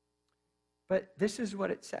 But this is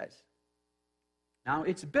what it says. Now,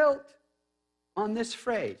 it's built on this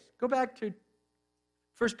phrase. Go back to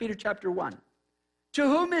 1 Peter chapter 1. To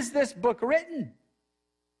whom is this book written?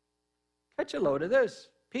 Catch a load of this.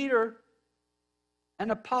 Peter,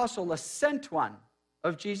 an apostle, a sent one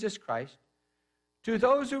of Jesus Christ, to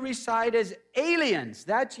those who reside as aliens,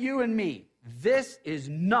 that's you and me. This is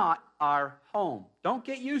not our home. Don't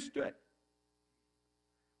get used to it.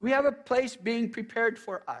 We have a place being prepared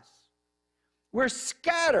for us. We're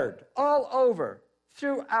scattered all over,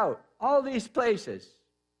 throughout all these places.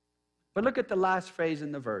 But look at the last phrase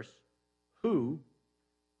in the verse. Who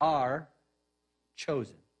are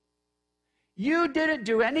chosen. You didn't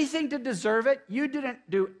do anything to deserve it. You didn't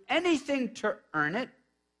do anything to earn it.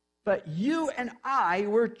 But you and I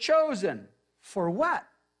were chosen. For what?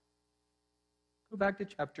 Go back to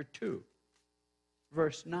chapter 2,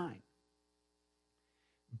 verse 9.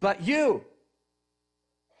 But you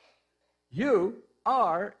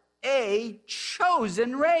are a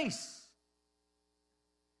chosen race,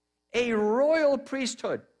 a royal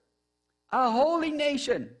priesthood, a holy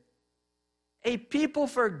nation, a people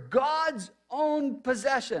for God's own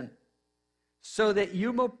possession, so that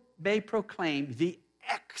you may proclaim the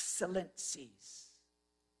excellencies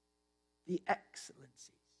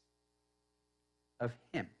of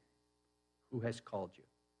Him who has called you.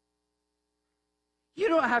 You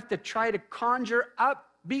don't have to try to conjure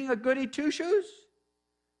up being a goody two-shoes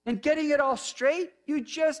and getting it all straight. You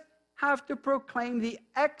just have to proclaim the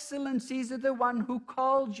excellencies of the one who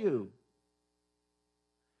called you.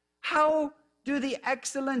 How do the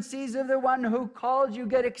excellencies of the one who called you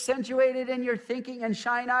get accentuated in your thinking and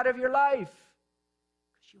shine out of your life?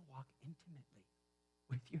 Because you walk intimately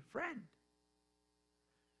with your friend.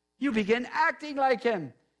 You begin acting like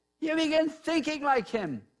him. You begin thinking like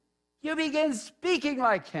him. You begin speaking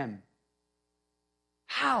like him.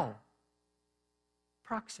 How?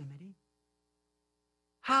 Proximity.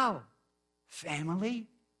 How? Family.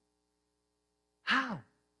 How?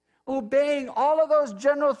 Obeying all of those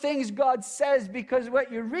general things God says, because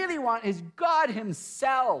what you really want is God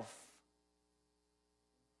Himself.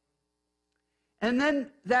 And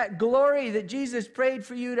then that glory that Jesus prayed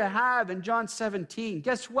for you to have in John 17,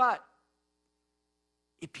 guess what?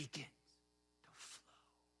 It begins to flow.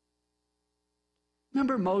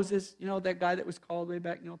 Remember Moses, that guy that was called way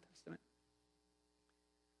back in the Old Testament?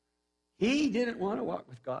 He didn't want to walk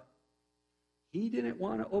with God. He didn't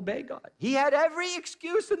want to obey God. He had every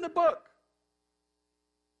excuse in the book.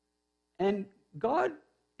 And God,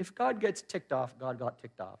 if God gets ticked off, God got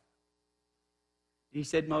ticked off. He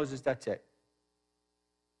said, Moses, that's it.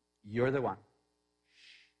 You're the one.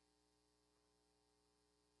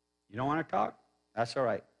 You don't want to talk? That's all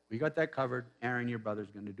right. We got that covered. Aaron, your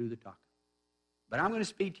brother's going to do the talking. But I'm going to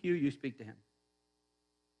speak to you. You speak to him.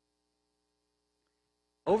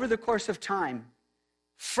 Over the course of time,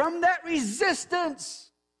 from that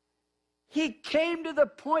resistance, he came to the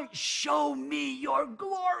point, show me your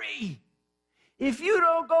glory. If you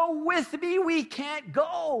don't go with me, we can't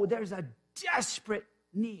go. There's a desperate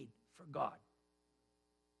need for God.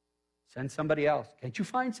 Send somebody else. Can't you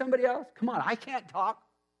find somebody else? Come on, I can't talk.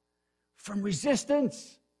 From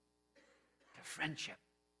resistance to friendship.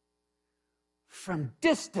 From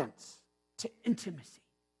distance to intimacy.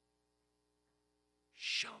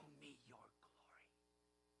 Show me your glory.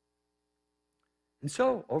 And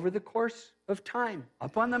so, over the course of time,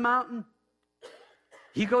 up on the mountain,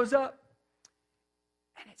 he goes up.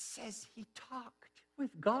 And it says he talked with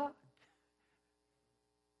God.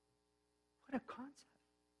 What a concept.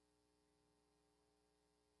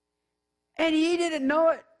 And he didn't know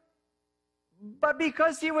it. But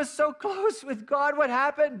because he was so close with God, what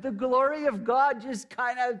happened? The glory of God just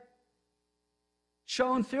kind of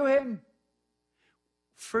shone through him.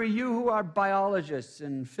 For you who are biologists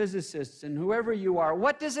and physicists and whoever you are,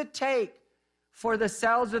 what does it take for the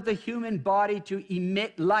cells of the human body to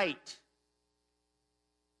emit light?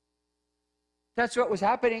 That's what was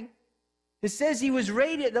happening. It says he was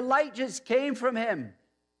radiant. The light just came from him.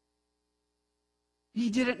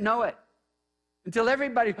 He didn't know it until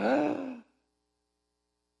everybody...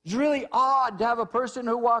 It's really odd to have a person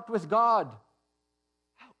who walked with God.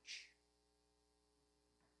 Ouch.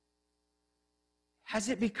 Has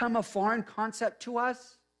it become a foreign concept to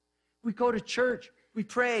us? We go to church, we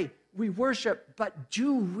pray, we worship, but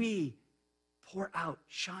do we pour out,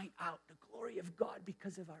 shine out the glory of God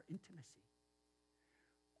because of our intimacy?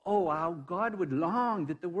 Oh, how God would long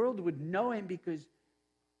that the world would know him, because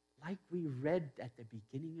like we read at the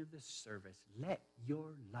beginning of the service, let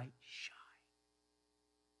your light shine.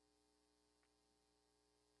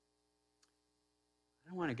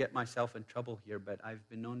 I don't want to get myself in trouble here, but I've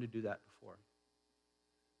been known to do that before.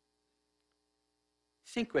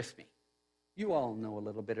 Think with me. You all know a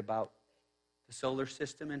little bit about the solar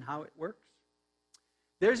system and how it works.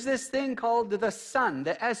 There's this thing called the sun,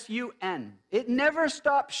 the S-U-N. It never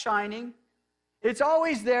stops shining. It's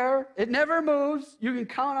always there. It never moves. You can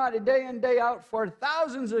count on it day in, day out for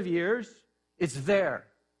thousands of years. It's there.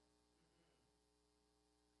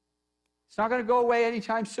 It's not going to go away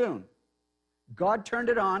anytime soon. God turned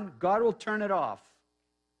it on. God will turn it off.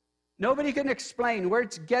 Nobody can explain where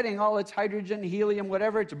it's getting all its hydrogen, helium,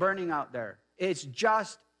 whatever it's burning out there. It's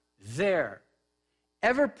just there.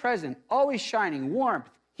 Ever present, always shining, warmth,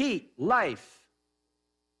 heat, life.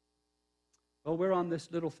 Well, we're on this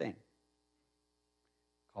little thing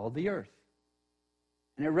called the earth.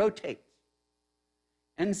 And it rotates.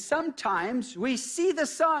 And sometimes we see the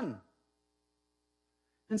sun.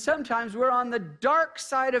 And sometimes we're on the dark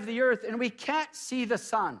side of the earth and we can't see the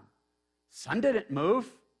sun. Sun didn't move.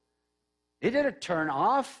 It didn't turn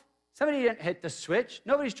off. Somebody didn't hit the switch.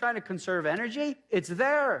 Nobody's trying to conserve energy. It's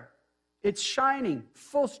there. It's shining,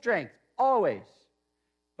 full strength, always.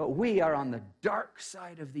 But we are on the dark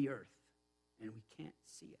side of the earth and we can't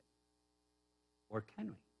see it. Or can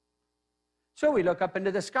we? So we look up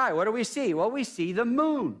into the sky. What do we see? Well, we see the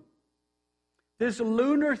moon. This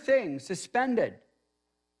lunar thing suspended,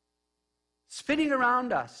 spinning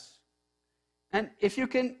around us. And if you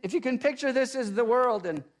can picture this as the world,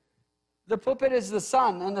 and the puppet is the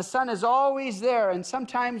sun, and the sun is always there, and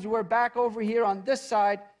sometimes we're back over here on this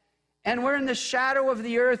side, and we're in the shadow of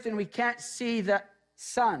the earth, and we can't see the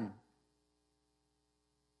sun.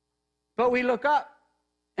 But we look up,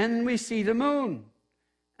 and we see the moon.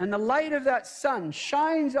 And the light of that sun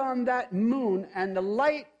shines on that moon, and the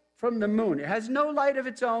light from the moon, it has no light of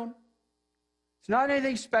its own. It's not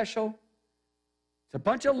anything special. It's a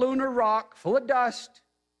bunch of lunar rock full of dust.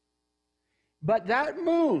 But that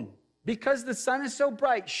moon, because the sun is so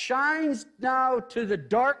bright, shines now to the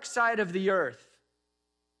dark side of the earth.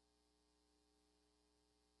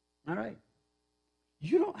 All right.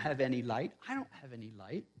 You don't have any light. I don't have any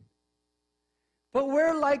light. But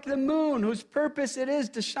we're like the moon, whose purpose it is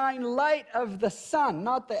to shine light of the sun,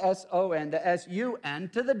 not the S-O-N, the S-U-N,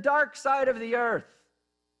 to the dark side of the earth.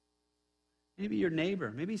 Maybe your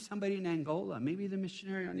neighbor, maybe somebody in Angola, maybe the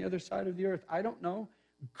missionary on the other side of the earth. I don't know.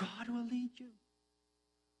 God will lead you.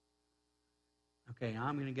 Okay, now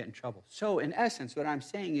I'm going to get in trouble. So, in essence, what I'm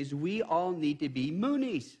saying is we all need to be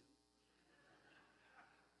moonies.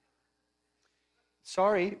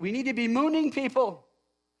 Sorry, we need to be mooning people.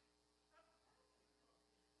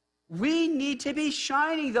 We need to be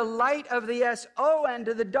shining the light of the S-O-N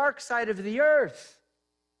to the dark side of the earth.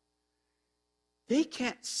 They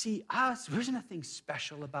can't see us. There's nothing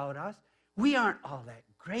special about us. We aren't all that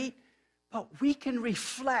great, but we can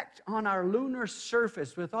reflect on our lunar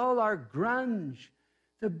surface with all our grunge,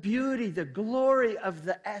 the beauty, the glory of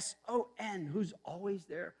the S-O-N, who's always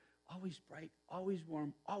there, always bright, always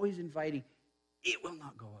warm, always inviting. It will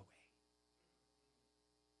not go away.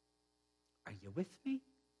 Are you with me?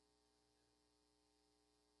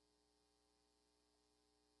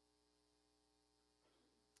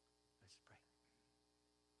 Let's pray.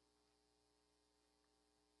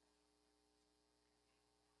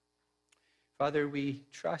 Father, we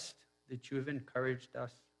trust that you have encouraged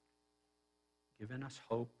us, given us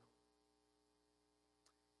hope,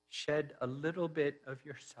 shed a little bit of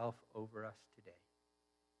yourself over us today.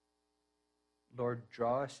 Lord,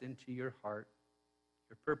 draw us into your heart,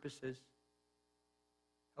 your purposes.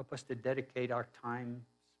 Help us to dedicate our time,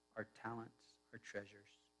 our talents, our treasures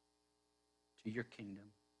to your kingdom.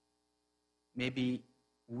 Maybe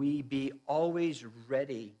we be always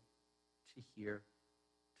ready to hear,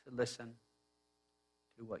 to listen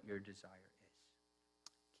to what your desire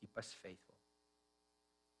is. Keep us faithful.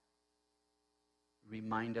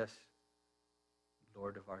 Remind us,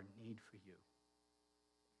 Lord, of our need for you.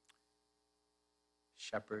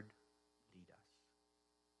 Shepherd, lead us.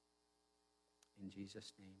 In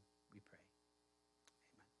Jesus' name we pray.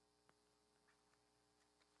 Amen.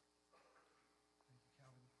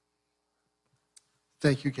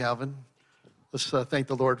 Thank you, Calvin. Let's thank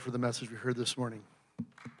the Lord for the message we heard this morning.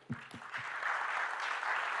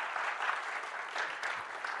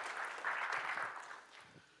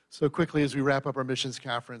 So quickly, as we wrap up our missions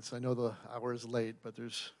conference, I know the hour is late, but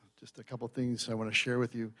there's just a couple things I want to share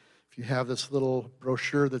with you. If you have this little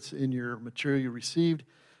brochure that's in your material you received,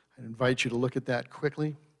 I invite you to look at that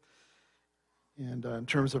quickly. And in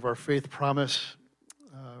terms of our faith promise,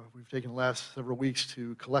 we've taken the last several weeks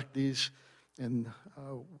to collect these, and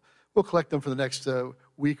we'll collect them for the next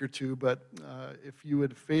week or two, but if you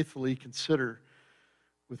would faithfully consider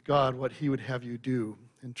with God what he would have you do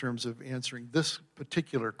in terms of answering this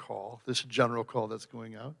particular call, this general call that's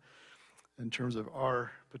going out, in terms of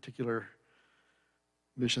our particular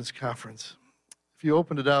missions conference. If you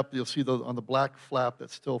open it up, you'll see on the black flap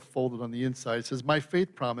that's still folded on the inside, it says, "My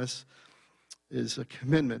faith promise is a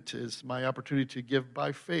commitment, is my opportunity to give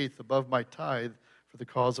by faith above my tithe for the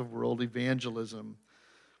cause of world evangelism."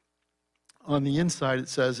 On the inside, it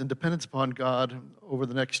says, "In dependence upon God, over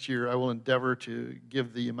the next year, I will endeavor to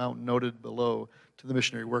give the amount noted below to the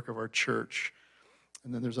missionary work of our church."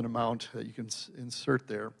 And then there's an amount that you can insert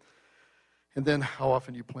there. And then how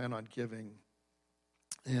often you plan on giving.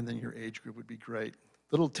 And then your age group would be great.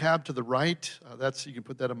 Little tab to the right, you can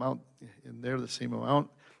put that amount in there, the same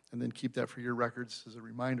amount, and then keep that for your records as a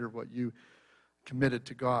reminder of what you committed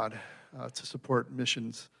to God to support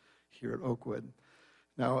missions here at Oakwood.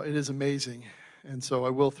 Now, it is amazing, and so I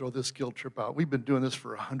will throw this guilt trip out. We've been doing this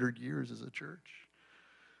for 100 years as a church,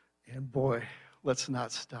 and boy, let's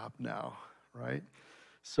not stop now, right?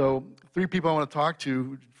 So 3 people I want to talk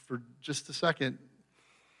to for just a second.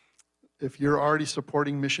 If you're already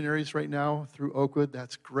supporting missionaries right now through Oakwood,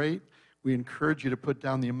 that's great. We encourage you to put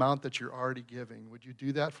down the amount that you're already giving. Would you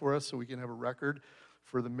do that for us so we can have a record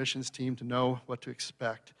for the missions team to know what to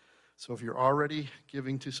expect? So if you're already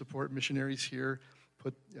giving to support missionaries here,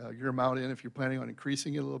 put your amount in. If you're planning on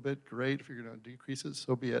increasing it a little bit, great. If you're going to decrease it,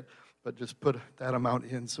 so be it. But just put that amount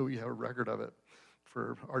in so we have a record of it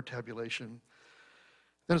for our tabulation.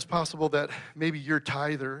 Then it's possible that maybe you're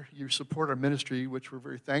tither, you support our ministry, which we're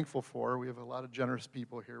very thankful for. We have a lot of generous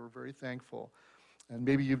people here. We're very thankful. And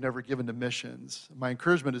maybe you've never given to missions. My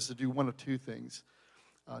encouragement is to do one of 2 things.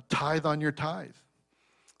 Tithe on your tithe.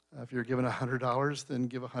 If you're given $100, then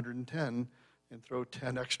give $110 and throw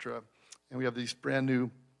 10 extra. And we have these brand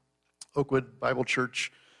new Oakwood Bible Church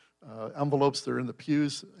envelopes. They're in the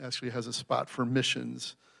pews. Actually has a spot for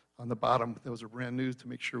missions on the bottom. Those are brand new to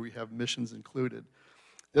make sure we have missions included.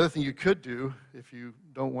 The other thing you could do, if you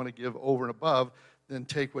don't want to give over and above, then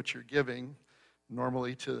take what you're giving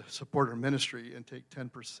normally to support our ministry and take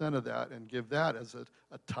 10% of that and give that as a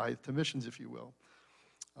tithe to missions, if you will.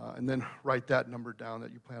 And then write that number down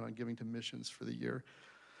that you plan on giving to missions for the year.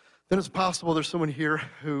 Then it's possible there's someone here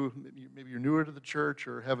who maybe you're newer to the church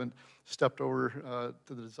or haven't stepped over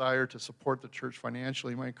to the desire to support the church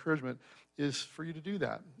financially. My encouragement is for you to do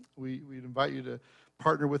that. We'd invite you to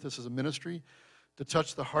partner with us as a ministry to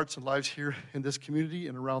touch the hearts and lives here in this community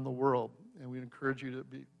and around the world. And we encourage you to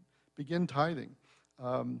begin tithing.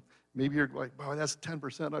 Maybe you're like, wow, that's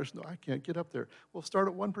 10%. I can't get up there. Well, start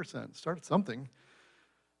at 1%. Start at something.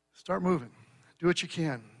 Start moving. Do what you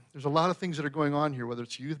can. There's a lot of things that are going on here, whether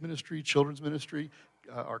it's youth ministry, children's ministry,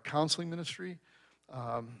 our counseling ministry.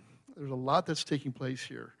 There's a lot that's taking place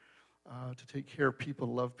here to take care of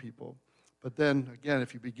people, love people. But then, again,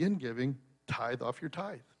 if you begin giving, tithe off your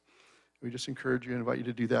tithe. We just encourage you and invite you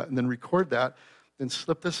to do that. And then record that. Then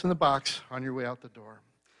slip this in the box on your way out the door.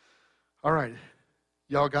 All right.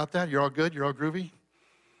 Y'all got that? You're all good? You're all groovy?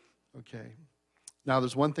 Okay. Now,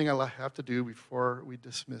 there's one thing I have to do before we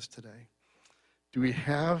dismiss today. Do we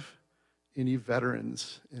have any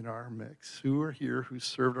veterans in our mix who are here who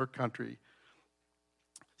served our country?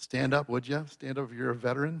 Stand up, would you? Stand up if you're a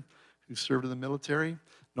veteran who served in the military,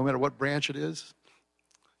 no matter what branch it is.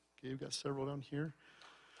 Okay, we've got several down here.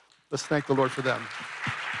 Let's thank the Lord for them.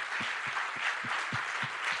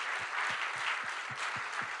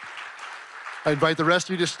 I invite the rest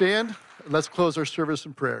of you to stand. Let's close our service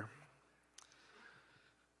in prayer.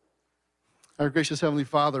 Our gracious Heavenly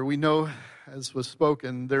Father, we know, as was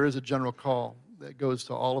spoken, there is a general call that goes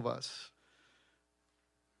to all of us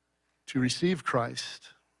to receive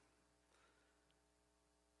Christ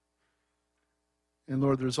And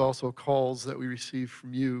Lord, there's also calls that we receive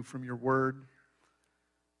from you, from your word,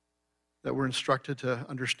 that we're instructed to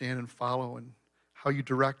understand and follow, and how you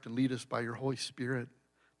direct and lead us by your Holy Spirit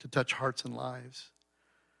to touch hearts and lives.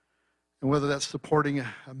 And whether that's supporting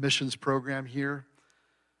a missions program here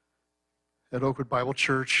at Oakwood Bible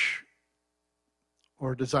Church,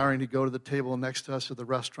 or desiring to go to the table next to us at the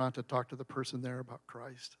restaurant to talk to the person there about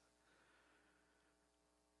Christ.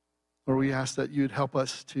 Lord, we ask that you'd help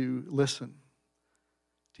us to listen,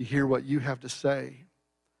 to hear what you have to say.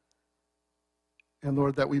 And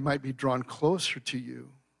Lord, that we might be drawn closer to you,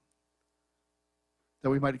 that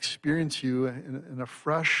we might experience you in a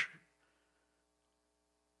fresh,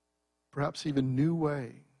 perhaps even new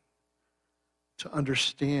way, to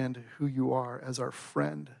understand who you are as our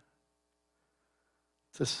friend,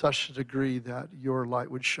 to such a degree that your light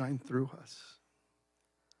would shine through us.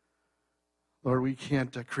 Lord, we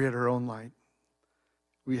can't create our own light.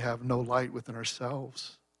 We have no light within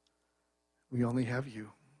ourselves. We only have you.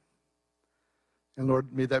 And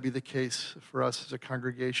Lord, may that be the case for us as a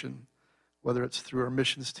congregation, whether it's through our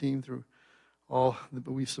missions team, through all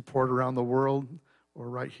that we support around the world, or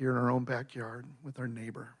right here in our own backyard with our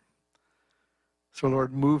neighbor. So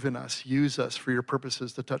Lord, move in us, use us for your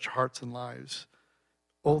purposes to touch hearts and lives,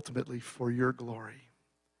 ultimately for your glory,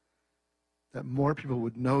 that more people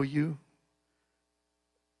would know you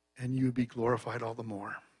and you would be glorified all the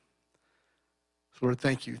more. So Lord,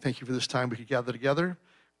 thank you. Thank you for this time we could gather together.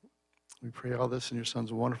 We pray all this in your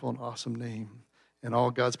Son's wonderful and awesome name. And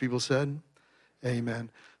all God's people said,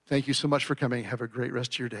 amen. Thank you so much for coming. Have a great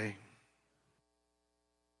rest of your day.